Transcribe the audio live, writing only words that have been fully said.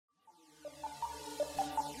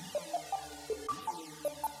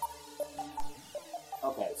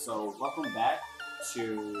So welcome back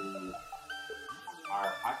to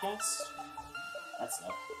our podcast. That's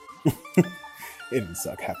it. It didn't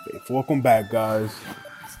suck half faith. Welcome back, guys.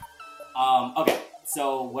 Okay,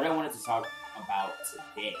 so what I wanted to talk about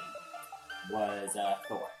today was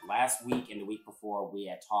Thor. Last week and the week before, we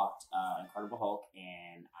had talked Incredible Hulk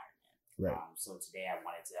and Iron Man. Right. So today I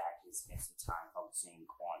wanted to actually spend some time focusing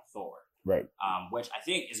on Thor. Right. Which I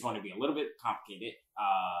think is going to be a little bit complicated,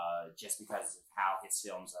 just because of how his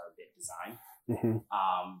films are a bit designed. Mm-hmm.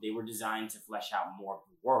 They were designed to flesh out more of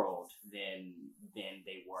the world than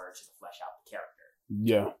they were to flesh out the character.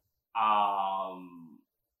 Yeah.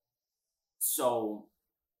 So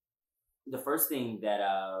the first thing that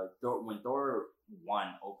when Thor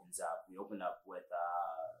 1 opens up, we open up with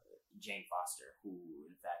Jane Foster, who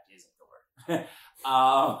in fact isn't Thor.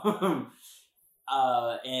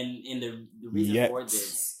 And the reason for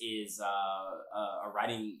this is a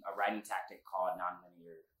writing tactic called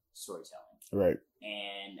nonlinear storytelling. Right.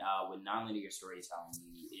 And with nonlinear storytelling,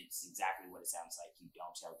 it's exactly what it sounds like. You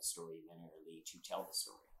don't tell the story linearly to tell the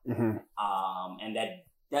story. Mm-hmm. And that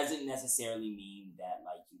doesn't necessarily mean that,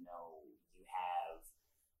 like, you have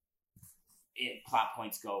plot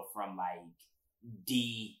points go from like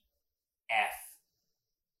D, F,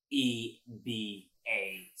 E, B,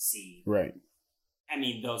 A, C. Right. I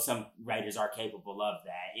mean, though some writers are capable of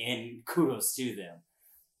that, and kudos to them.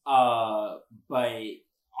 But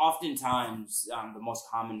oftentimes, the most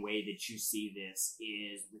common way that you see this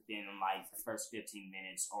is within like the first 15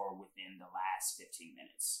 minutes or within the last 15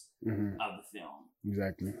 minutes of the film.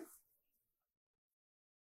 Exactly.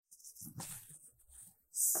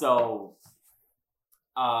 So,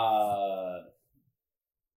 that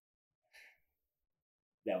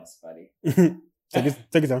was funny.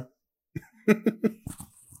 Take it down.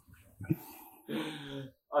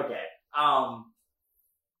 Okay.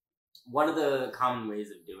 One of the common ways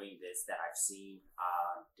of doing this that I've seen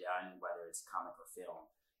done, whether it's comic or film,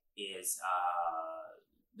 is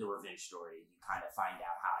the revenge story. You kind of find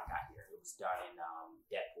out how I got here. It was done in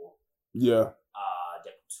Deadpool. Yeah.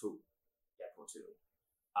 Deadpool 2,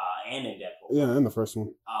 and in Deadpool. Yeah, in the first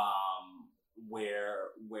one.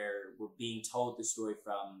 Where we're being told the story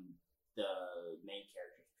from the main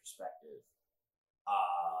character's perspective,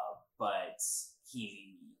 but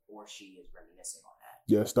he or she is reminiscing on that.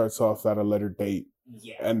 Yeah, it starts off at a later date.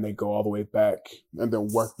 Yeah. And they go all the way back and then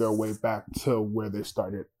work their way back to where they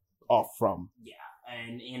started off from. Yeah.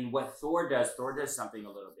 And what Thor does something a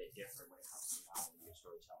little bit different when it comes to nonlinear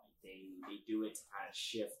storytelling. They do it to kind of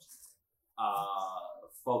shift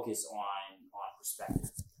focus on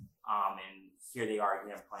perspective. And here they are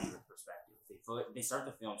again playing with perspective. They start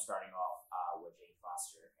the film starting off with Jane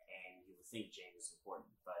Foster, and you would think Jane is important,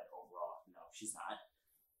 but overall, no, she's not.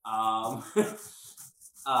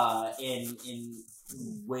 And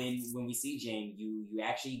when we see Jane, you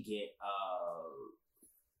actually get a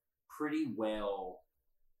pretty well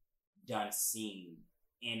done scene,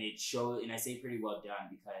 and it shows. And I say pretty well done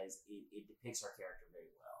because it depicts her character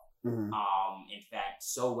very well. Mm-hmm. In fact,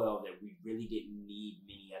 so well that we really didn't need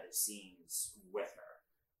many other scenes with her.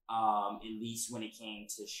 At least when it came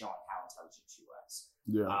to showing how intelligent she was.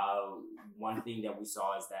 Yeah. One thing that we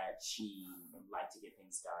saw is that she liked to get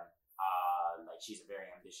things done. Like she's a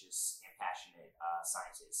very ambitious and passionate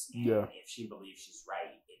scientist. And if she believes she's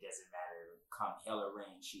right, it doesn't matter. Come hell or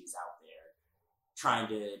rain, she's out there trying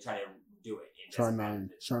to do it. Trying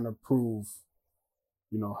to prove,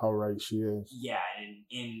 how right she is. Yeah, and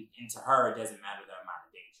to her, it doesn't matter the amount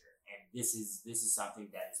of danger. And this is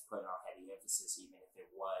something that is put on heavy emphasis, even if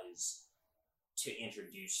it was to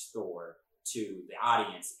introduce Thor to the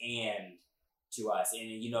audience and to us.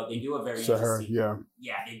 And they do a very interesting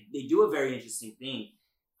they do a very interesting thing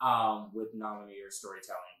with nonlinear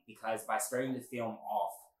storytelling, because by starting the film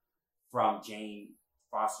off from Jane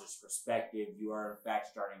Foster's perspective, you are in fact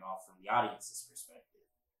starting off from the audience's perspective.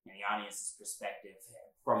 And the audience's perspective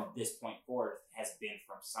from this point forth has been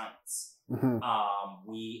from science. Mm-hmm.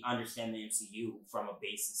 We understand the MCU from a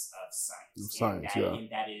basis of science. And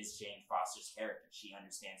that is Jane Foster's character. She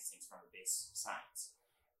understands things from a basis of science.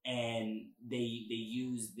 And they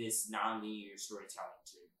use this nonlinear storytelling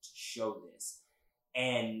to show this.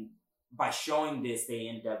 And by showing this, they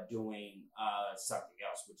end up doing something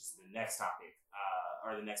else, which is the next topic,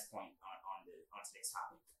 or the next point on today's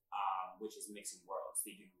topic, which is mixing worlds.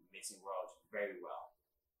 They do mixing worlds very well.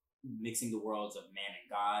 Mixing the worlds of man and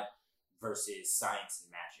God versus science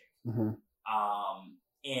and magic. Mm-hmm.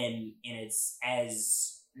 And it's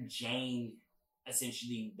as Jane,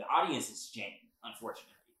 essentially, the audience is Jane,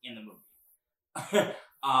 unfortunately, in the movie.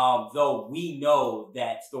 Though we know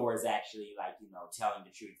that Thor is actually telling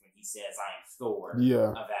the truth when he says, "I am Thor of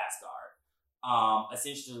Asgard."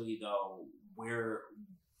 Essentially, though, we're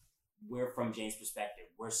from Jane's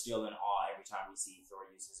perspective, we're still in awe every time we see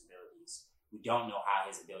Thor use his abilities. We don't know how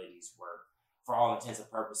his abilities work. For all intents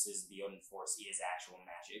and purposes, the Odin Force is actual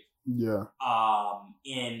magic. Yeah.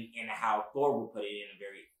 In how Thor will put it in a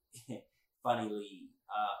very funny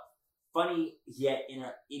yet in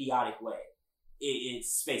an idiotic way.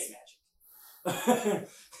 It's space magic.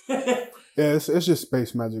 Yeah, it's just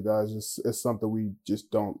space magic, guys. It's something we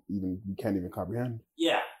can't even comprehend.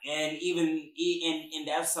 Yeah, and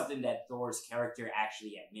that's something that Thor's character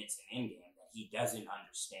actually admits in Endgame, that he doesn't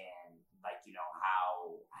understand,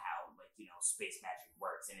 how space magic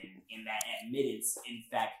works, and in that admittance, in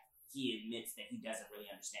fact, he admits that he doesn't really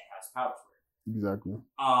understand how his powers work. Exactly.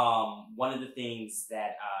 One of the things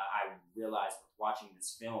that I realized with watching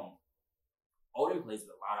this film, Odin plays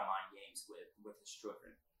with a lot of mind games with his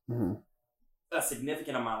children. Mm-hmm. A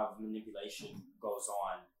significant amount of manipulation goes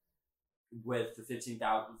on with the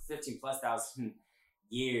 15,000+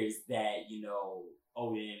 years that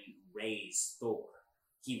Odin raised Thor.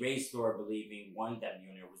 He raised Thor believing, one, that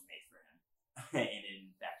Mjolnir was made for him, and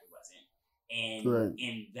in fact it wasn't. And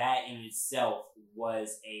that in itself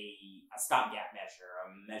was a stopgap measure, a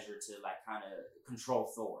measure to kind of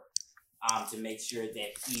control Thor, to make sure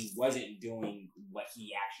that he wasn't doing what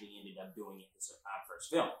he actually ended up doing in his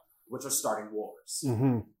first film, which was starting wars.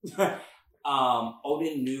 Mm-hmm.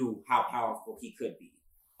 Odin knew how powerful he could be,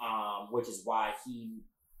 which is why he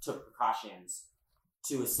took precautions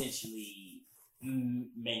to essentially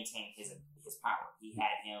maintain his power. He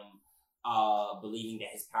had him believing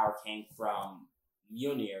that his power came from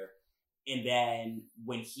Mjolnir, and then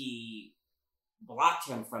when he blocked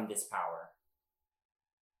him from this power,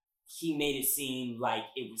 he made it seem like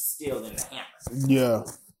it was still in the hammer. Yeah.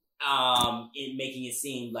 In making it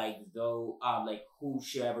seem like though, who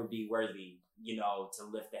should ever be worthy, to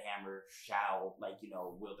lift the hammer shall,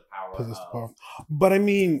 wield the power of. But I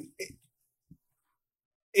mean,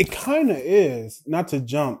 it kind of is, not to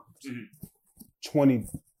jump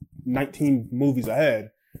 19 movies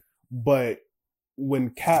ahead, but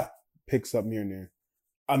when Cap picks up Mjolnir,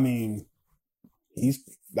 I mean, he's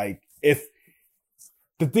like, if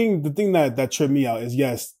the thing that tripped me out is,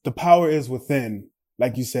 yes, the power is within.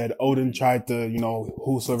 Like you said, Odin tried to,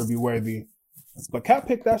 whosoever be worthy, but Cap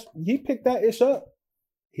picked that ish up.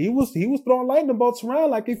 He was throwing lightning bolts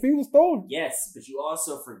around like if he was Thor. Yes, but you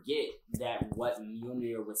also forget that what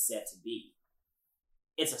Mjolnir was set to be.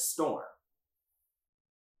 It's a storm.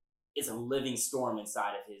 It's a living storm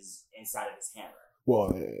inside of his hammer.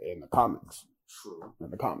 Well, in the comics. True. In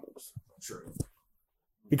the comics. True.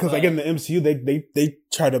 Because in the MCU, they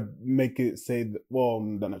try to make it say that, well,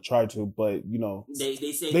 they're not try to, but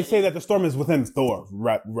they say that the storm is within Thor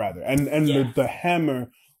rather, and the hammer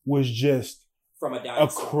was just from a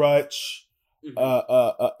crutch,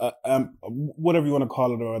 whatever you want to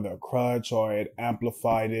call it, or a crutch, or it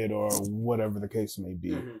amplified it, or whatever the case may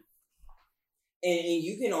be. Mm-hmm. And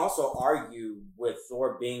you can also argue with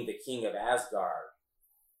Thor being the king of Asgard,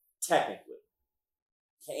 technically,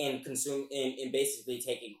 and basically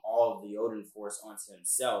taking all of the Odin Force onto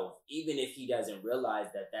himself. Even if he doesn't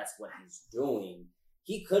realize that that's what he's doing,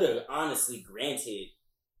 he could have honestly granted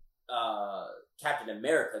Captain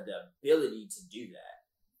America the ability to do that.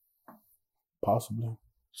 Possibly.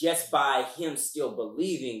 Just by him still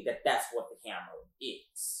believing that that's what the hammer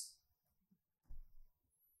is.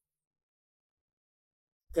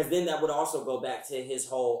 Because then that would also go back to his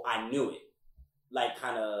whole "I knew it"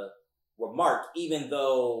 kind of remark, even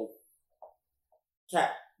though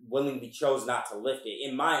Cap willingly chose not to lift it.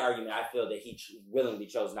 In my argument, I feel that he willingly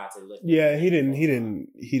chose not to lift it. Yeah, he didn't.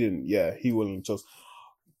 Yeah, he willingly chose.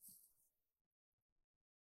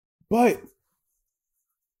 But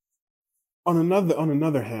on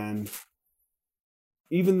another hand,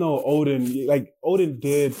 even though Odin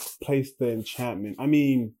did place the enchantment, I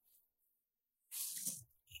mean,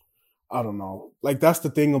 I don't know. That's the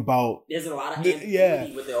thing about. There's a lot of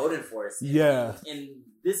ambiguity with the Odin Force. And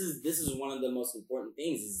this is one of the most important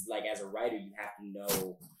things. Is as a writer, you have to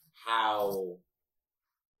know how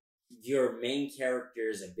your main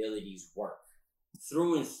character's abilities work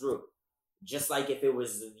through and through. Just like if it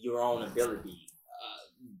was your own ability,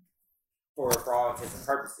 for all intents and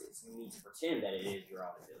purposes, you need to pretend that it is your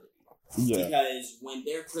own ability. Yeah. Because when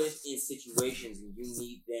they're put in situations and you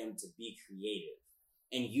need them to be creative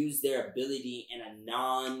and use their ability in a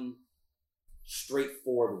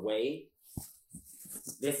non-straightforward way,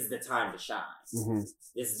 this is the time to shine. Mm-hmm.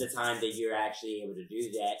 This is the time that you're actually able to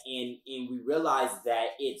do that. And we realize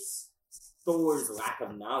that it's Thor's lack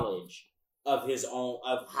of knowledge of how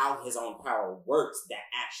his own power works that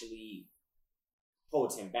actually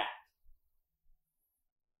holds him back.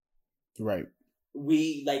 Right.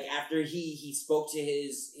 We after he spoke to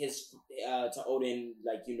his to Odin,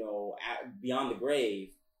 beyond the grave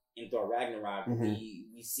in Thor Ragnarok,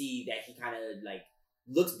 we see that he kind of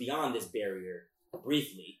looks beyond this barrier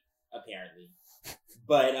briefly, apparently,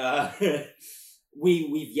 but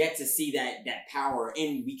we've yet to see that power,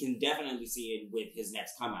 and we can definitely see it with his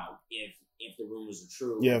next come out if the rumors are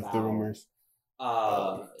true. Yeah, if the rumors.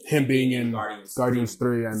 Him being in Guardians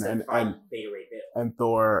 3 and Beta Ray Bill. And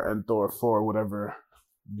Thor 4, whatever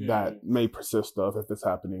that may persist of, if it's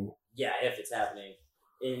happening. Yeah, if it's happening.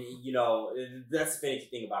 And, that's the finicky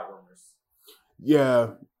thing about rumors.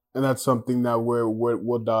 Yeah, and that's something that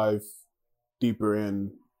we'll dive deeper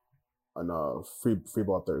in on Free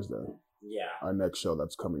Ball Thursday. Yeah. Our next show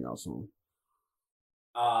that's coming out soon.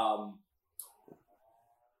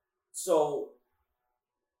 So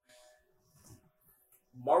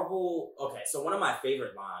Marvel. Okay, so one of my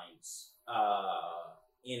favorite lines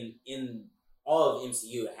in all of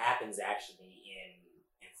MCU happens actually in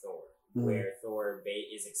Thor, where Thor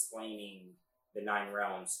is explaining the 9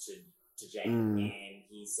 realms to Jane, and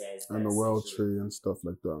he says, and the world tree and stuff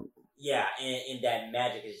like that. Yeah, and that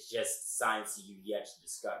magic is just science you yet to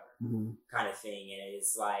discover, kind of thing. And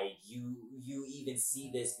it's like you even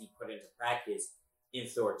see this be put into practice in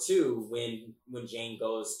Thor 2 when Jane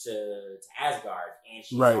goes to Asgard and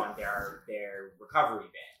she's on their recovery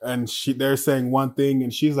bed. And they're saying one thing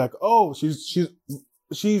and she's like, oh,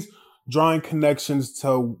 she's drawing connections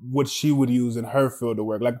to what she would use in her field of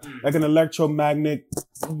work. Like an electromagnet,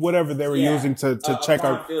 whatever they were using to check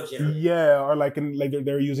out. Yeah, or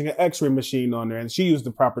they're using an X-ray machine on there, and she used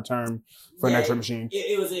the proper term for an X-ray machine.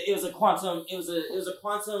 It was a quantum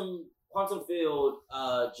field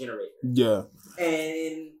generator. Yeah.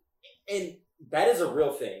 And that is a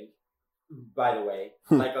real thing, by the way.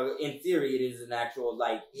 In theory, it is an actual,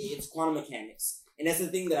 it's quantum mechanics. And that's the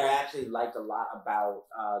thing that I actually liked a lot about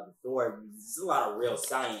the Thor. There's a lot of real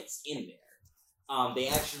science in there. They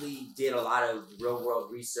actually did a lot of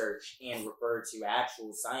real-world research and referred to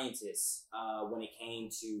actual scientists when it came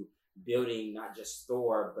to building not just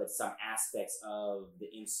Thor, but some aspects of the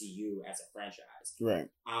MCU as a franchise. Right.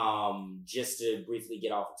 Just to briefly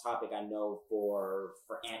get off the topic, I know for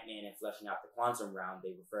Ant-Man and fleshing out the quantum realm,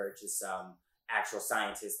 they referred to some actual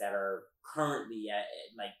scientists that are currently at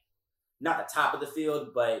not the top of the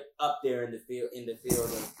field, but up there in the field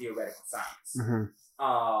of theoretical science.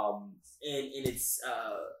 And it's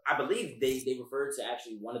I believe they referred to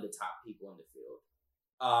actually one of the top people in the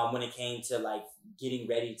field when it came to getting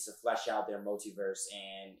ready to flesh out their multiverse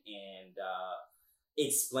and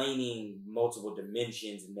explaining multiple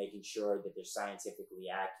dimensions and making sure that they're scientifically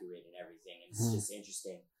accurate and everything. And it's just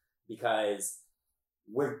interesting because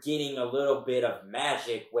we're getting a little bit of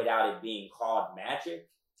magic without it being called magic.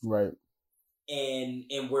 Right.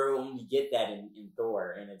 And we're only get that in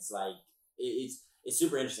Thor, and it's it's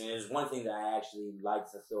super interesting. There's one thing that I actually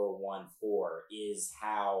liked the Thor 1 for is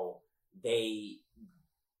how they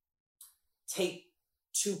take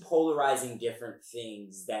two polarizing different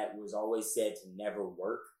things that was always said to never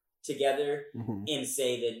work together and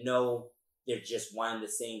say that no, they're just one and the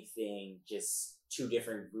same thing, just two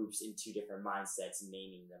different groups in two different mindsets,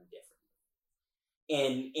 naming them different.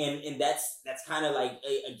 And that's kind of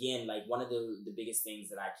again, one of the biggest things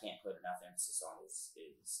that I can't put enough emphasis on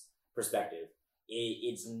is perspective.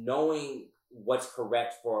 It's knowing what's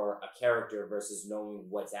correct for a character versus knowing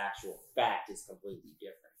what's actual fact is completely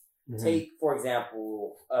different. Take, for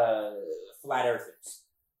example, flat earthers.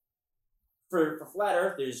 For flat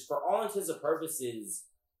earthers, for all intents and purposes,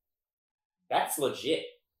 that's legit.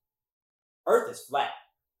 Earth is flat.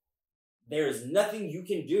 There is nothing you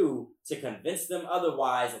can do to convince them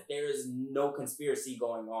otherwise that there is no conspiracy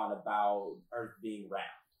going on about Earth being round.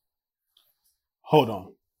 Hold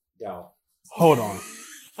on. No. Hold on.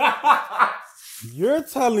 You're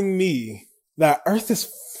telling me that Earth is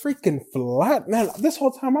freaking flat? Man, this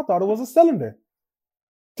whole time I thought it was a cylinder.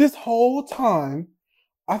 This whole time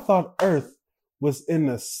I thought Earth was in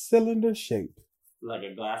a cylinder shape. Like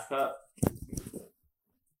a glass cup?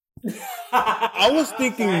 I was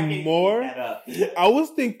thinking more. I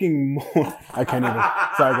can't even.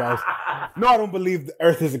 Sorry, guys. No, I don't believe the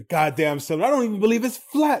Earth is a goddamn cylinder. I don't even believe it's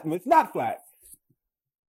flat. It's not flat.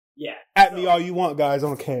 Yeah. At me all you want, guys. I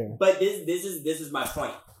don't care. But this is my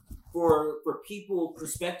point. For people,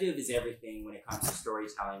 perspective is everything when it comes to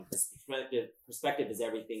storytelling. Perspective is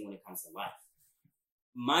everything when it comes to life.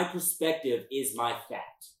 My perspective is my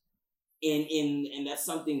fact. And that's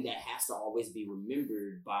something that has to always be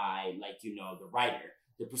remembered by, like, the writer.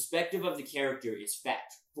 The perspective of the character is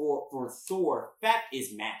fact. For Thor, fact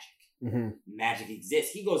is magic. Mm-hmm. Magic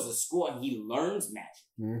exists. He goes to school and he learns magic.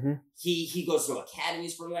 Mm-hmm. He goes to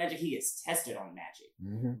academies for magic. He gets tested on magic.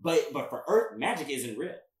 Mm-hmm. But for Earth, magic isn't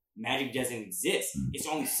real. Magic doesn't exist. It's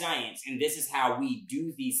only science. And this is how we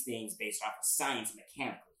do these things based off of science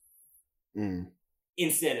mechanically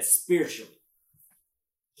instead of spiritually.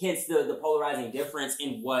 Hence the polarizing difference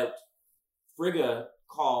in what Frigga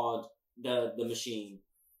called the machine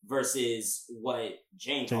versus what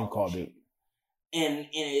Jane called it. And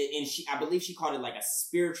I believe she called it like a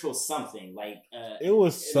spiritual something. Like it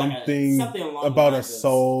was something along about a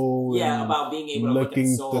soul. Yeah, about being able to look at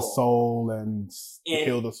the soul and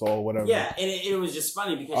kill the soul, whatever. Yeah, and it was just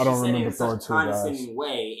funny because she said it in such a condescending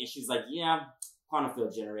way, and she's like, "Yeah, quantum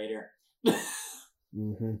field generator."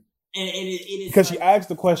 Mm-hmm. And it is because she asked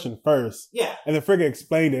the question first, yeah, and then Frigga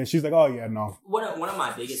explained it. And she's like, "Oh yeah, no." One of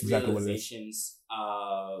my biggest realizations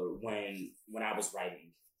when I was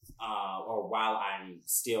writing. Or while I'm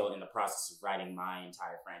still in the process of writing my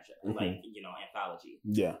entire franchise, anthology.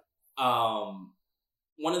 Yeah.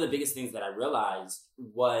 One of the biggest things that I realized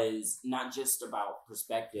was not just about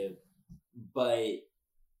perspective, but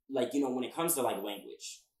when it comes to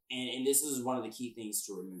language, and this is one of the key things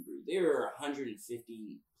to remember. There are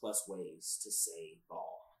 150 plus ways to say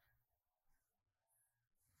ball.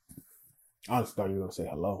 I just thought you were gonna say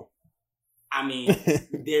hello. I mean,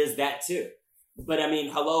 there's that too. But I mean,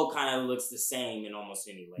 hello kind of looks the same in almost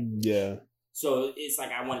any language. Yeah. So it's like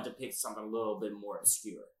I wanted to pick something a little bit more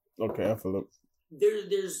obscure. Okay, I feel it.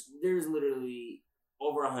 There's literally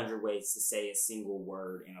over 100 ways to say a single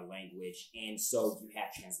word in a language, and so you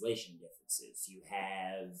have translation differences. You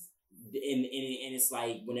have, and it's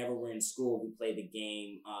like whenever we're in school, we play the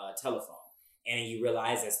game telephone, and you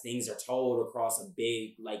realize as things are told across a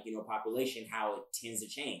big population, how it tends to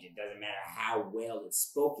change. It doesn't matter how well it's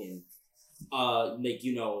spoken.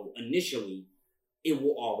 Initially, it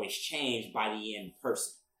will always change by the end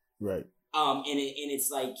person. Right. And it's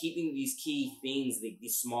like keeping these key things,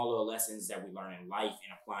 these smaller lessons that we learn in life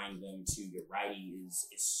and applying them to your writing is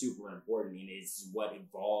super important. And it's what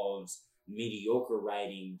evolves mediocre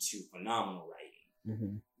writing to phenomenal writing.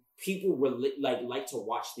 Mm-hmm. People like to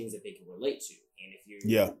watch things that they can relate to. And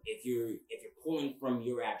if you're pulling from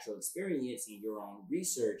your actual experience and your own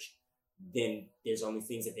research, then there's only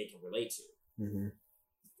things that they can relate to. Mm-hmm.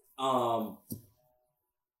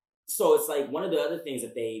 So it's like one of the other things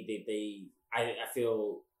that I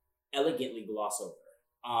feel elegantly gloss over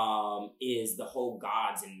is the whole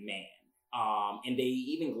gods and man. And they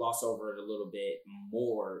even gloss over it a little bit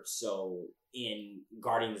more so in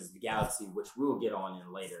Guardians of the Galaxy, which we will get on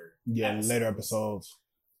in later episodes.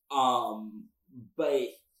 But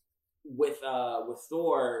with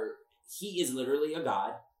Thor, he is literally a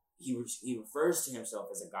god. He refers to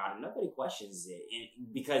himself as a god, and nobody questions it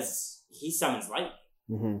because he summons lightning.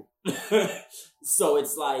 Mm-hmm. So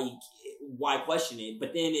it's like, why question it?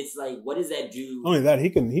 But then it's like, what does that do? Only that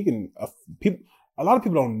he can. People. A lot of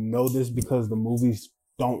people don't know this because the movies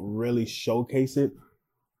don't really showcase it.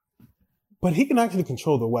 But he can actually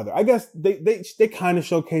control the weather. I guess they kind of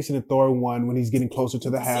showcase it in Thor 1 when he's getting closer to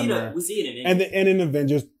the hammer. We see it in Endgame. And in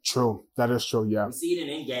Avengers, true. That is true, yeah. We see it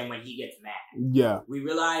in Endgame when he gets mad. Yeah. We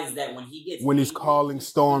realize that when he gets he's calling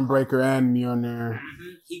Stormbreaker and Mjolnir. Mm-hmm,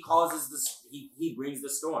 he causes he brings the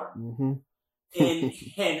storm. Mm-hmm.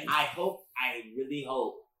 and I really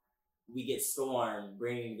hope we get Storm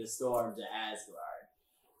bringing the storm to Asgard.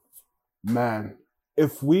 Man.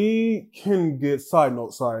 If we can get, sorry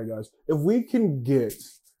guys, if we can get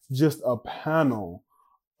just a panel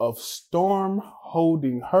of Storm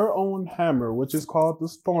holding her own hammer, which is called the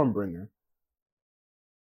Stormbringer.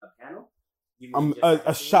 A panel?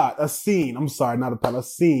 A scene. I'm sorry, not a panel, a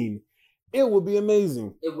scene. It would be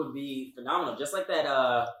amazing. It would be phenomenal. Just like that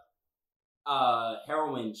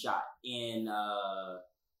heroin shot in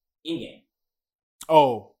Endgame.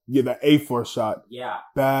 Oh, yeah, the A4 shot. Yeah.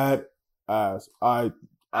 Bad ass. I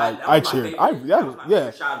cheered.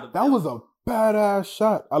 That was a badass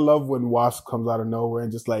shot. I love when Wasp comes out of nowhere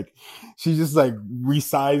and she just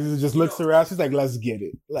resizes, just looks around. She's like, "Let's get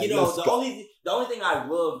it." The only thing I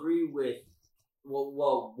will agree with,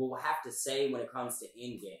 we'll have to say when it comes to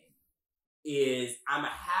Endgame, is I'm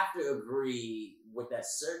gonna have to agree with that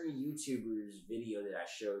certain YouTuber's video that I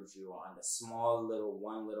showed you on the small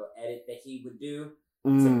one little edit that he would do to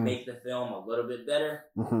make the film a little bit better.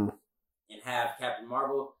 Mm-hmm. And have Captain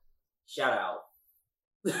Marvel, shout out.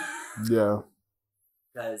 Yeah.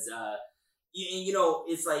 Because,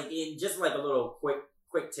 it's like, in just like a little quick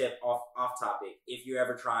quick tip off topic. If you're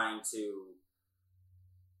ever trying to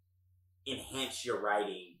enhance your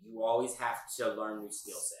writing, you always have to learn new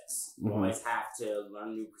skill sets. You always have to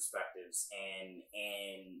learn new perspectives and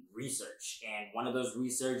research. And one of those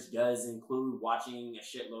research does include watching a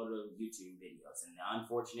shitload of YouTube videos. And the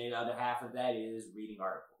unfortunate other half of that is reading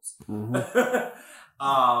articles.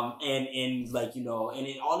 And like, you know, and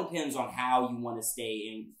it all depends on how you want to stay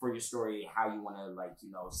in for your story, how you want to, like,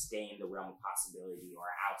 you know, stay in the realm of possibility or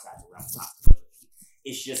outside the realm of possibility.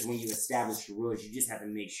 It's just when you establish your rules, you just have to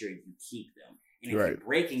make sure you keep them. And if you're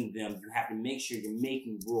breaking them, you have to make sure you're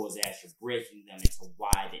making rules as you're breaking them into why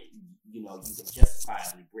that, you know, you can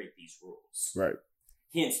justifiably break these rules. Right.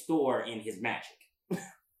 Hence Thor and his magic.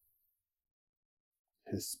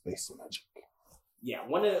 His space magic. Yeah,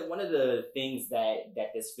 one of the things that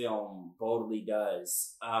this film boldly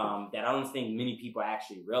does, that I don't think many people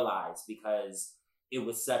actually realize, because it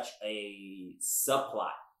was such a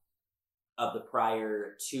subplot of the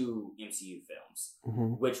prior two MCU films,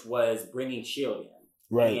 which was bringing S.H.I.E.L.D.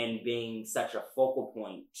 in, and being such a focal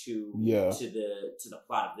point to the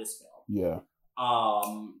plot of this film. Yeah.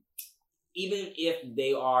 Even if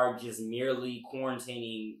they are just merely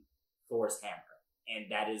quarantining Thor's hammer, and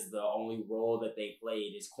that is the only role that they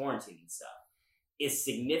played, is quarantining stuff, it's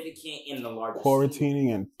significant in the larger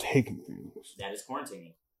quarantining and taking things. That is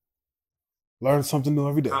quarantining. Learn something new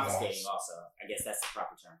every day. Confiscating also. I guess that's the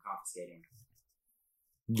proper term, confiscating.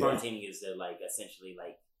 Quarantining is like essentially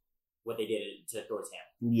like what they did to Thor's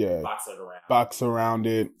hammer. Yeah. Box around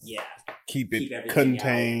it. Yeah. Keep it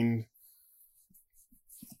contained.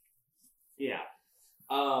 Out.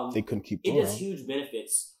 Yeah. They couldn't keep it. It has huge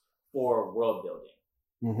benefits for world building.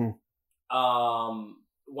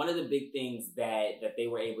 One of the big things that they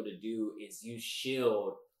were able to do is use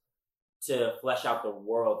S.H.I.E.L.D. to flesh out the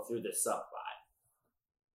world through the subplot.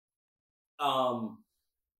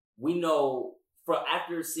 We know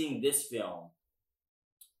after seeing this film,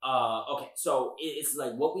 so it's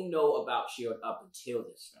like what we know about S.H.I.E.L.D. up until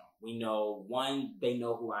this film. We know, one, they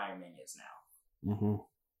know who Iron Man is now.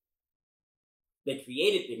 They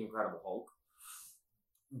created the Incredible Hulk,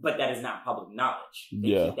 but that is not public knowledge. They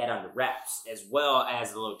keep that under wraps, as well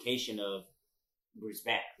as the location of Bruce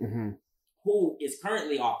Banner, who is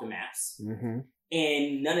currently off the maps,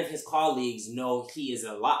 and none of his colleagues know he is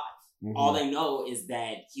alive. All they know is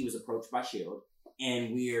that he was approached by S.H.I.E.L.D.,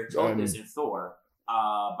 and we're told this in Thor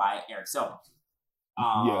by Eric Selvig,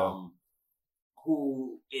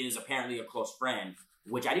 who is apparently a close friend,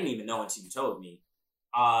 which I didn't even know until you told me.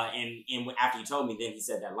 And after you told me, then he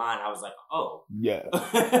said that line, I was like, oh. Yeah.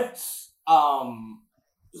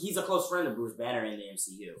 He's a close friend of Bruce Banner in the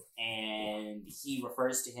MCU, and he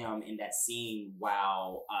refers to him in that scene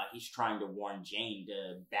while he's trying to warn Jane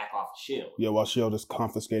to back off S.H.I.E.L.D. Yeah, while S.H.I.E.L.D. is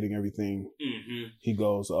confiscating everything, he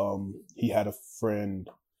goes, he had a friend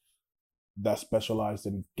that specialized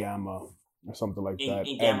in gamma or something like that.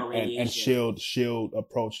 In gamma radiation. And S.H.I.E.L.D.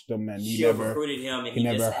 approached him, and he S.H.I.E.L.D. never recruited him, and he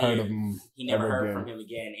never heard of him. He never heard from him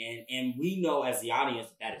again. And we know as the audience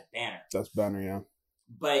that is Banner. That's Banner, yeah.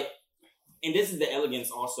 But, and this is the elegance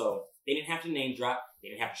also, they didn't have to name drop. They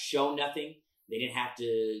didn't have to show nothing. They didn't have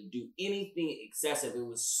to do anything excessive. It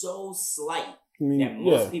was so slight that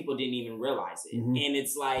most people didn't even realize it. And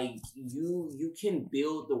it's like, you can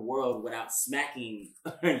build the world without smacking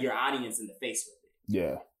your audience in the face with it.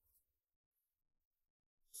 Yeah.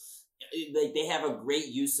 Like, they have a great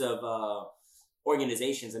use of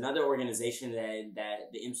organizations. Another organization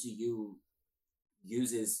that the MCU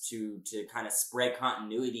uses to kind of spread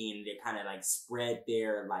continuity and to kind of like spread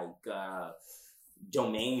their like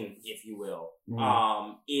domain, if you will,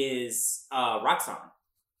 is Roxxon,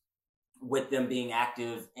 with them being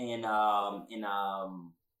active in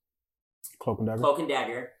Cloak and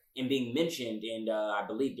Dagger and being mentioned in I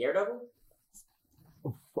believe Daredevil.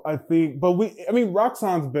 I think, but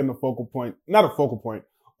Roxxon's been a focal point, not a focal point,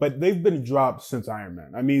 but they've been dropped since Iron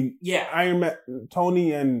Man. I mean, Iron Man,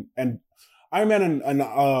 Tony and Iron Man and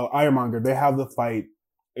Ironmonger, they have the fight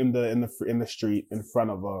in the street in front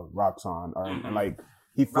of a Roxxon, and like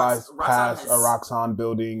he flies past a Roxxon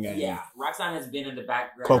building, and Roxxon has been in the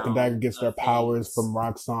background. Cloak and Dagger gets their powers from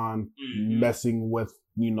Roxxon, messing with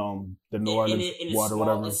the New Orleans water,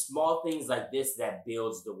 whatever. It's small things like this that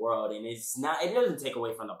builds the world, and it doesn't take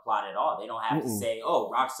away from the plot at all. They don't have to say,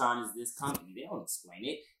 "Oh, Roxxon is this company." They don't explain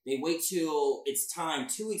it. They wait till it's time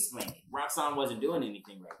to explain it. Roxxon wasn't doing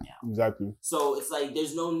anything right now. Exactly. So it's like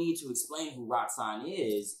there's no need to explain who Roxxon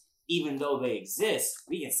is, even though they exist.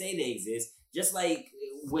 We can say they exist, just like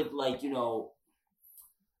with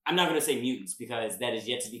I'm not going to say mutants because that is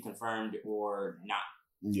yet to be confirmed or not.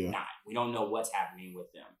 Yeah. We don't know what's happening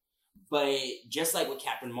with them. But just like with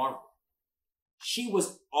Captain Marvel, she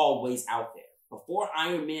was always out there. Before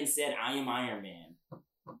Iron Man said, "I am Iron Man,"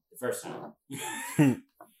 the first time,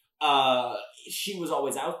 she was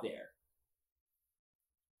always out there.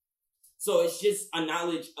 So it's just a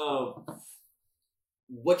knowledge of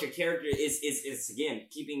what your character is again,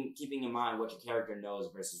 keeping in mind what your character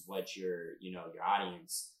knows versus what your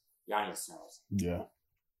audience knows. Yeah.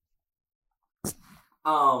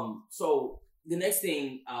 So the next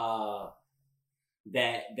thing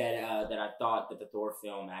that I thought that the Thor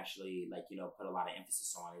film actually put a lot of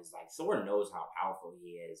emphasis on is like Thor knows how powerful he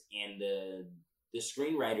is, and the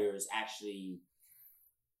screenwriters actually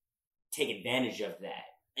take advantage of that.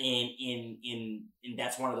 And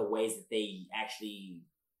that's one of the ways that they actually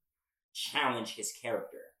challenge his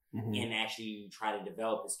character and actually try to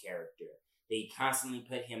develop his character. They constantly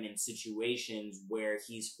put him in situations where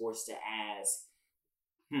he's forced to ask,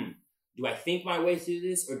 do I think my way through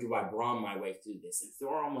this or do I brawn my way through this? And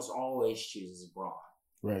Thor almost always chooses brawn.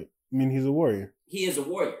 Right. I mean, he's a warrior. He is a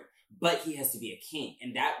warrior, but he has to be a king.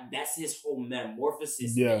 And that's his whole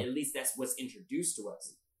metamorphosis. Yeah. At least that's what's introduced to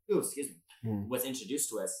us. Oh, excuse me. Was introduced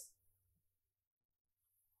to us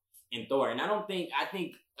in Thor. And I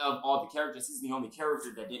think of all the characters, he's the only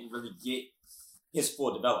character that didn't really get his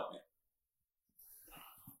full development.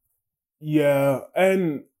 Yeah,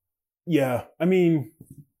 and yeah, I mean,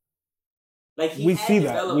 like he had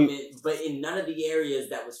development, but in none of the areas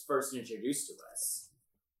that was first introduced to us.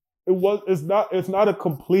 It's not a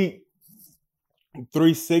complete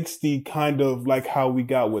 360 kind of like how we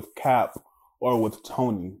got with Cap or with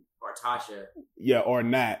Tony. Or Tasha. Yeah, or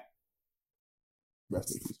Nat.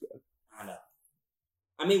 Rest in peace, guys. I know.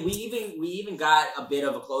 I mean, we even got a bit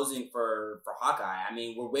of a closing for Hawkeye. I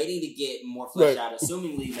mean, we're waiting to get more flesh out,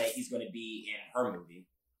 assumingly that he's going to be in her movie.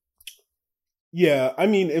 Yeah, I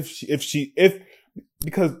mean, if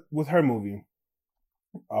because with her movie,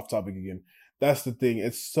 off topic again, that's the thing.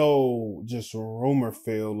 It's so just rumor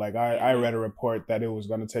filled. Like I read a report that it was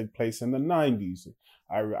going to take place in the 90s.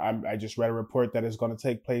 I just read a report that it's going to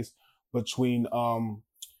take place between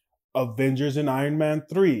Avengers and Iron Man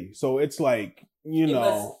 3. So it's like,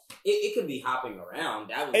 it could be hopping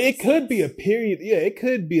around. It could be a period. Yeah, it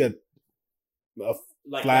could be a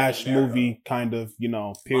like Flash movie kind of,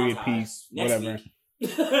 period Montage. Piece, whatever.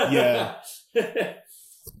 Yeah.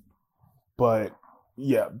 But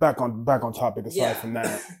yeah, back on topic aside from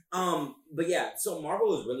that. But yeah, so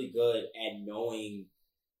Marvel is really good at knowing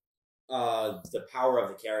the power of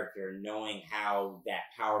the character, knowing how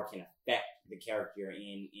that power can affect the character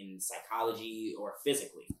in psychology or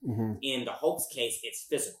physically. In the Hulk's case, it's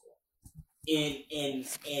physical. And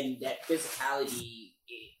that physicality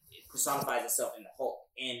it personifies itself in the Hulk.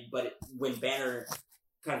 But when Banner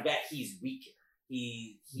comes back, he's weaker.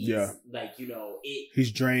 He's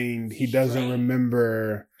drained. He doesn't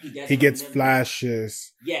remember. He gets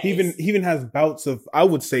flashes. Yeah, he even has bouts of, I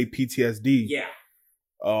would say, PTSD. Yeah.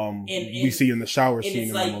 We see in the shower scene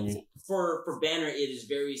in the movie. For Banner, it is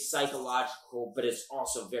very psychological, but it's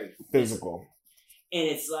also very physical. And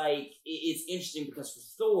it's like it's interesting because for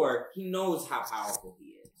Thor, he knows how powerful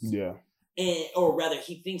he is. Yeah. Or rather,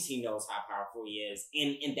 he thinks he knows how powerful he is,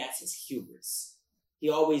 and that's his hubris. He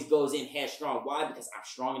always goes in headstrong. Why? Because I'm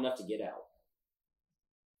strong enough to get out.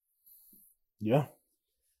 Yeah.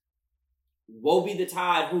 Woe be the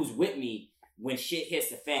tide who's with me when shit hits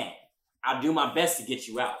the fan. I'll do my best to get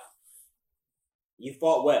you out. You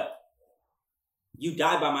fought well. You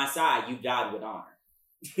died by my side. You died with honor.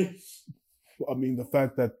 I mean, the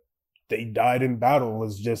fact that they died in battle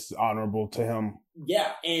was just honorable to him.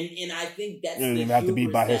 Yeah, and I think that's you have to be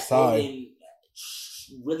by his side. Odin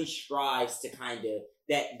really strives to kind of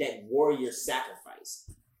that warrior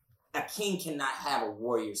sacrifice. A king cannot have a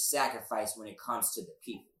warrior sacrifice when it comes to the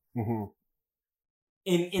people. Mm-hmm.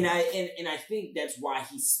 And I think that's why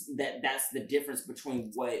that's the difference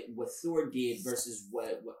between what Thor did versus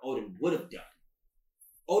what Odin would have done.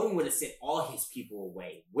 Odin would have sent all his people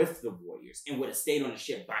away with the warriors and would have stayed on the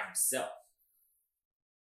ship by himself.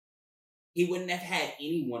 He wouldn't have had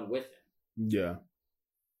anyone with him. Yeah.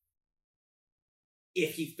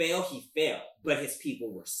 If he failed, he failed, but his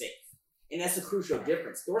people were safe. And that's a crucial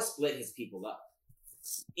difference. Thor split his people up.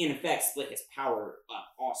 In fact, split his power up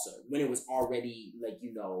also when it was already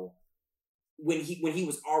when he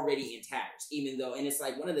was already in tatters. Even though, and it's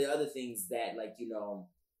like one of the other things that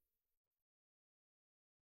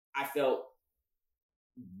I felt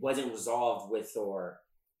wasn't resolved with Thor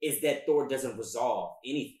is that Thor doesn't resolve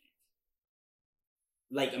anything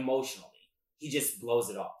emotionally. He just blows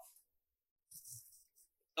it off.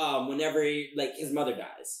 Whenever his mother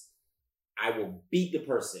dies, I will beat the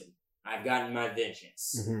person. I've gotten my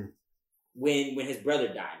vengeance. Mm-hmm. when his brother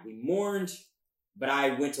died. We mourned, but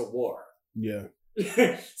I went to war. Yeah.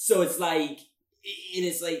 So it's like,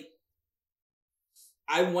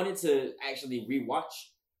 I wanted to actually rewatch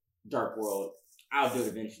Dark World. I'll do it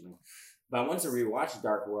eventually. But I wanted to rewatch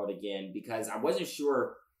Dark World again because I wasn't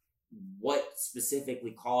sure what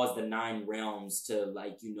specifically caused the 9 realms to,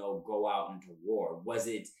 like, you know, go out into war. Was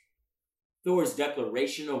it Thor's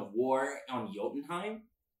declaration of war on Jotunheim?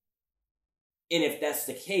 And if that's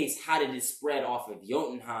the case, how did it spread off of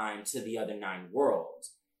Jotunheim to the other 9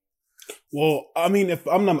 worlds? Well, I mean, if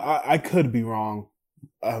I'm not, I could be wrong.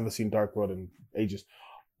 I haven't seen Dark World in ages,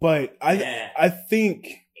 but I think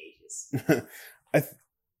ages.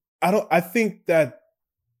 I think that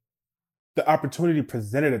the opportunity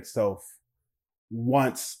presented itself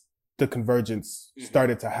once the convergence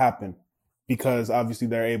started to happen, because obviously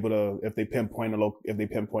they're able to, if they pinpoint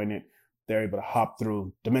it, they're able to hop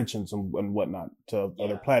through dimensions and whatnot to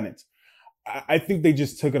other planets. I think they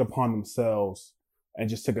just took it upon themselves and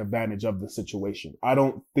just took advantage of the situation. I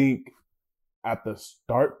don't think at the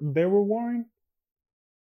start they were warring.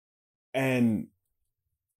 And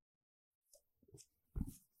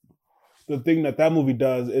the thing that movie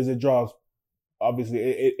does is it draws, obviously,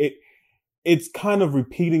 it's kind of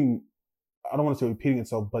repeating. I don't want to say repeating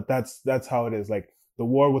itself, but that's how it is. Like, the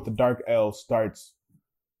war with the Dark Elves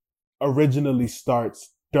originally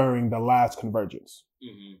starts during the last convergence.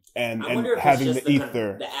 Mm-hmm. And having the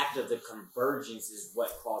ether. The act of the convergence is what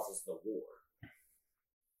causes the war.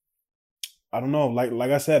 I don't know.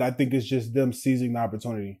 Like I said, I think it's just them seizing the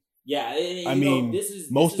opportunity. Yeah, I mean,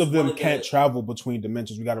 most of them can't travel between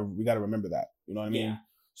dimensions. We gotta remember that. You know what I mean? Yeah.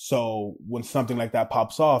 So when something like that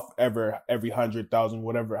pops off every 100,000,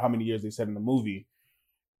 whatever, how many years they said in the movie,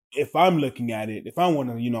 if I'm looking at it, if I want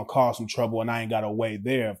to, you know, cause some trouble and I ain't got a way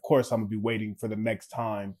there, of course I'm gonna be waiting for the next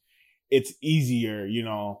time it's easier, you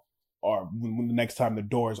know, or when the next time the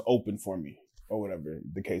door is open for me, or whatever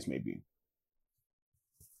the case may be.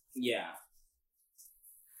 Yeah.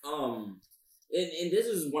 And this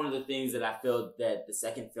is one of the things that I feel that the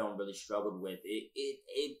second film really struggled with.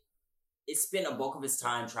 It spent a bulk of its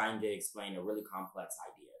time trying to explain a really complex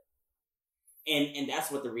idea. And that's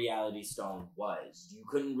what the Reality Stone was. You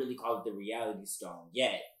couldn't really call it the Reality Stone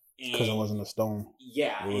yet. Because it wasn't a stone.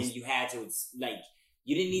 Yeah, and you had to,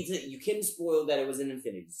 you couldn't spoil that it was an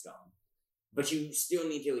Infinity Stone. But you still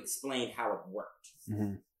need to explain how it worked.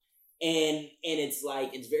 Mm-hmm. And it's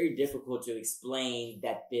like, it's very difficult to explain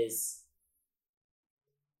that this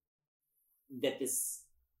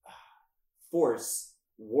force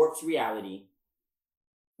warps reality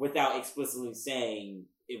without explicitly saying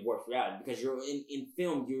it warps reality, because you're in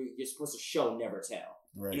film, you're supposed to show, never tell.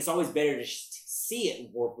 Right. And it's always better to see it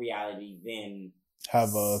warp reality than have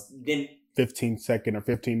a 15-second or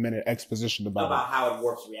 15-minute exposition about how it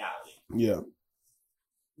warps reality. Yeah.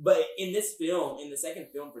 But in this film, in the second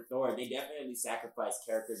film for Thor, they definitely sacrificed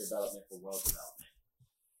character development for world development.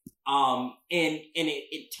 And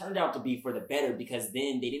it turned out to be for the better, because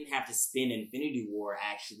then they didn't have to spend Infinity War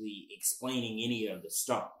actually explaining any of the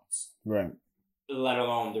stones. Right. Let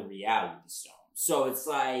alone the Reality Stone. So it's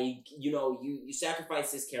like, you know, you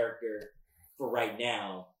sacrifice this character for right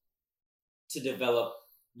now to develop,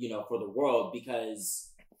 you know, for the world, because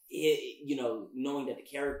you know, knowing that the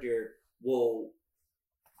character will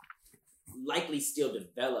likely still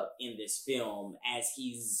develop in this film, as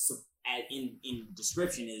he's in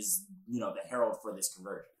description is, you know, the herald for this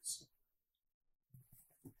convergence.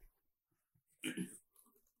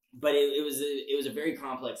 But it was a very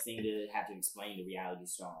complex thing to have to explain the Reality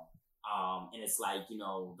Stone. And it's like, you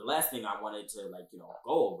know, the last thing I wanted to, like, you know,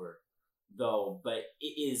 go over though, but it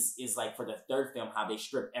is like for the third film, how they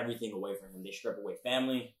strip everything away from him. They strip away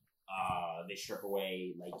family. They strip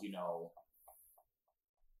away, like, you know,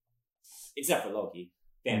 except for Loki,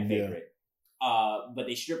 fan favorite. But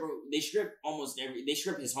they strip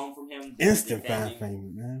his home from him. Instant fan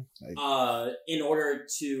favorite, man. Like, in order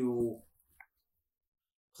to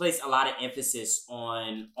place a lot of emphasis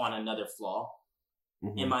on another flaw,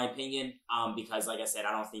 mm-hmm. in my opinion. Because, like I said,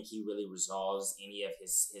 I don't think he really resolves any of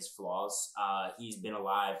his flaws. He's been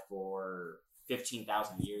alive for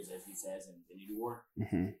 15,000 years, as he says in Infinity War.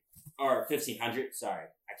 Mm-hmm. Or 1,500, sorry.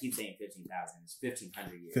 I keep saying 15,000. It's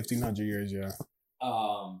 1,500 years. 1,500 years, yeah.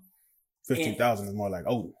 15,000 is more like,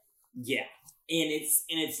 oh. Yeah. And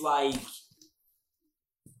it's like,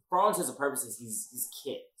 for all intents and purposes, he's a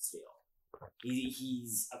kid still.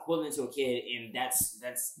 He's equivalent to a kid, and that's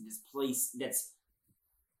this place that's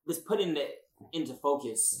put into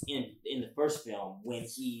focus in the first film, when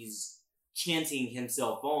he's chanting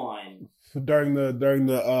himself on during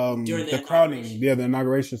the crowning, the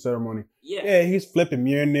inauguration ceremony. Yeah, he's flipping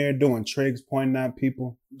Mjolnir, doing tricks, pointing at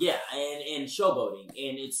people. Yeah, and showboating,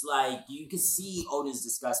 and it's like you can see Odin's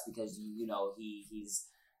disgust because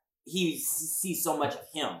he sees so much of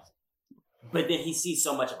him, but then he sees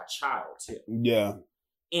so much of a child too. Yeah,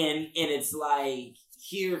 and it's like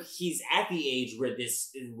here he's at the age where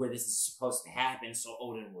this is supposed to happen, so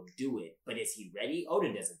Odin will do it. But is he ready?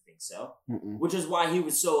 Odin doesn't think so, which is why he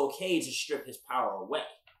was so okay to strip his power away,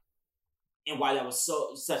 and why that was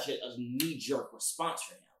such a knee-jerk response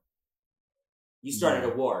for him. You started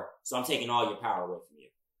a war, so I'm taking all your power away from you,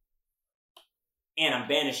 and I'm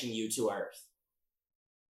banishing you to Earth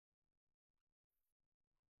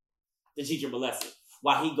to teach him a lesson.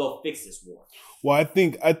 While he go fix this war. Well, I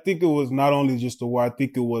think it was not only just the war. I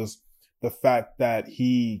think it was the fact that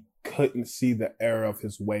he couldn't see the error of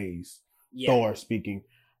his ways. Yeah. Thor speaking.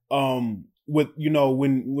 With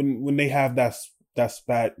when they have that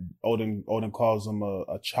spat, Odin calls him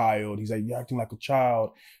a child. He's like, you're acting like a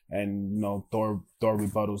child, and Thor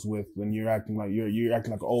rebuttals with, when you're acting like you're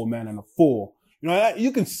acting like an old man and a fool.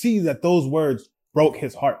 You can see that those words broke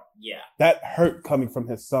his heart. Yeah. That hurt coming from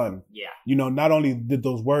his son. Yeah. Not only did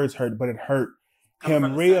those words hurt, but it hurt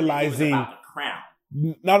him realizing. About the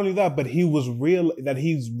crown. Not only that, but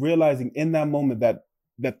he's realizing in that moment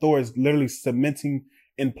that Thor is literally cementing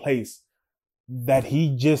in place that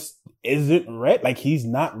he just isn't right. Like he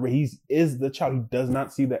is the child. He does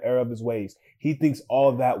not see the error of his ways. He thinks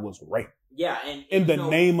all that was right. Yeah, and in the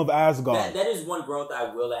name of Asgard. That is one growth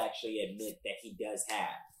I will actually admit that he does have.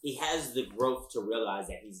 He has the growth to realize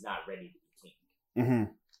that he's not ready to be king. Mm-hmm.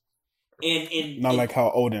 And not like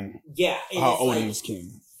how Odin. Yeah. How Odin is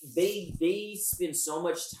king. They spend so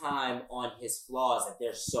much time on his flaws that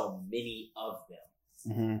there's so many of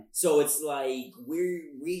them. Mm-hmm. So it's like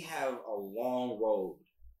we have a long road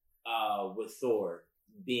with Thor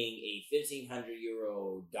being a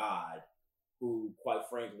 1,500-year-old god who, quite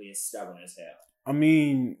frankly, is stubborn as hell. I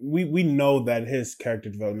mean, we know that his character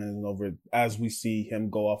development is over as we see him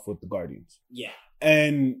go off with the Guardians. Yeah.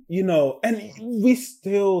 And, and we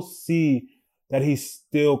still see that he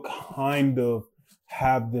still kind of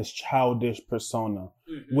have this childish persona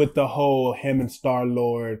with the whole him and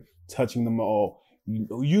Star-Lord touching them all.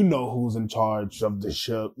 You know who's in charge of the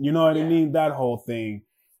ship. You know what I mean? That whole thing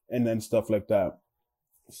and then stuff like that.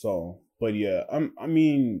 So... But yeah, I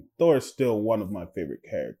mean, Thor is still one of my favorite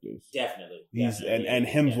characters. Definitely. And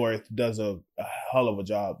Hemsworth does a hell of a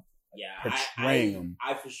job portraying him.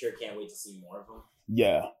 I for sure can't wait to see more of him.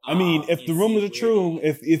 Yeah. I mean, if the rumors are true,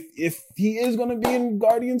 if he is going to be in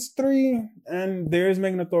Guardians 3 and there is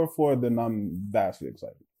making a Thor 4, then I'm vastly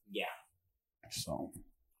excited. Yeah. So.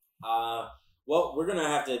 Well, we're going to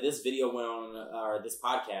have to, this video went on, or this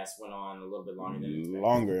podcast went on a little bit longer than expected.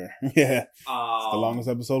 Longer. Yeah. It's the longest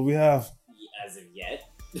episode we have. As of yet.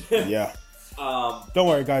 Yeah. Don't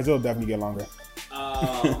worry, guys. It'll definitely get longer.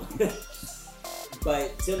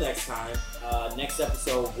 But till next time, next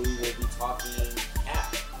episode, we will be talking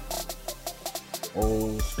Cap.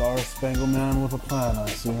 Oh, Star Spangled Man with a plan, I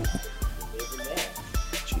see.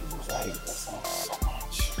 Jesus, I hate that song so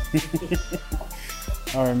much.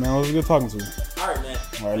 All right, man. It was good talking to you. All right, man.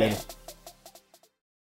 All right, later.